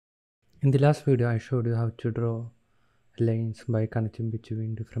In the last video, I showed you how to draw lanes by connecting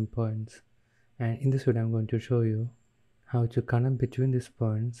between different points, and in this video I'm going to show you how to connect between these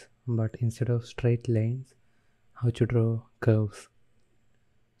points, but instead of straight lanes, how to draw curves.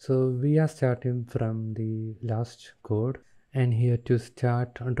 So we are starting from the last code, and here to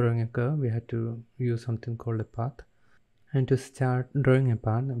start drawing a curve we had to use something called a path. And to start drawing a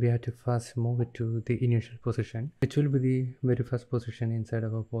path, we have to first move it to the initial position, which will be the very first position inside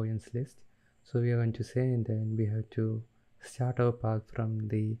our points list. So we are going to say then we have to start our path from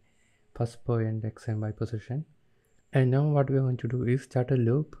the first point x and y position. And now what we are going to do is start a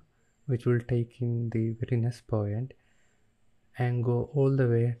loop which will take in the very next point and go all the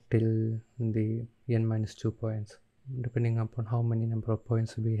way till the n-2 points, depending upon how many number of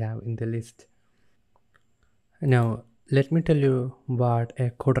points we have in the list. Now let me tell you what a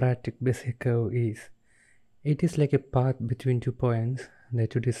quadratic Bezier curve is. It is like a path between 2 points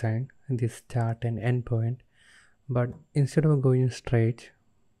that you design, the start and end point, but instead of going straight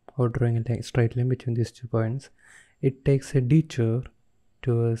or drawing a straight line between these 2 points, it takes a detour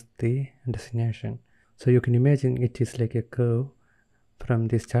towards the destination. So you can imagine it is like a curve from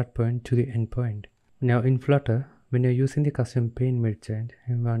the start point to the end point. Now in Flutter, when you're using the custom paint widget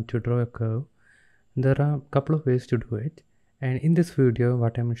and want to draw a curve, there are a couple of ways to do it, and in this video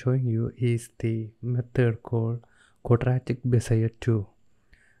what I'm showing you is the method called QuadraticBezierCurve.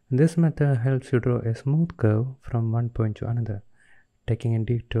 This method helps you draw a smooth curve from one point to another, taking a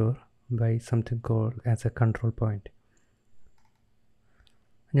detour by something called as a control point.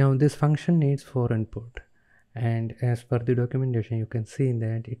 Now this function needs 4 input, and as per the documentation you can see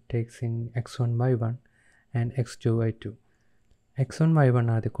that it takes in x1, y1 and x2, y2. x1, y1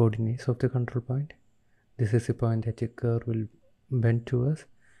 are the coordinates of the control point. This is the point that the curve will bend towards,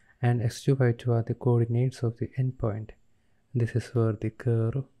 and x2, y2 are the coordinates of the end point. This is where the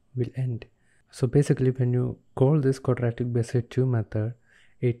curve will end. So basically when you call this QuadraticBezierCurve method,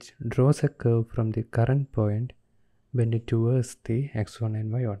 it draws a curve from the current point bending towards the x1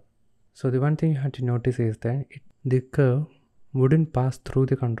 and y1. So the one thing you have to notice is that the curve wouldn't pass through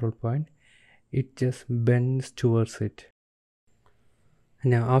the control point, it just bends towards it.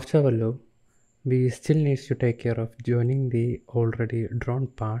 Now after our loop, we still need to take care of joining the already drawn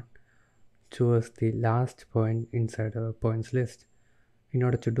part towards the last point inside our points list. In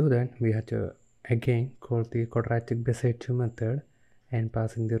order to do that, we have to again call the QuadraticBezierCurve method and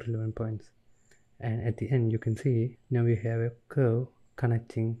pass in the relevant points. And at the end you can see now we have a curve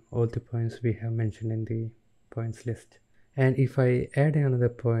connecting all the points we have mentioned in the points list. And if I add another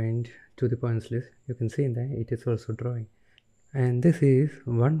point to the points list, you can see that it is also drawing. And this is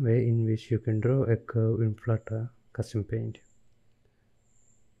one way in which you can draw a curve in Flutter custom paint.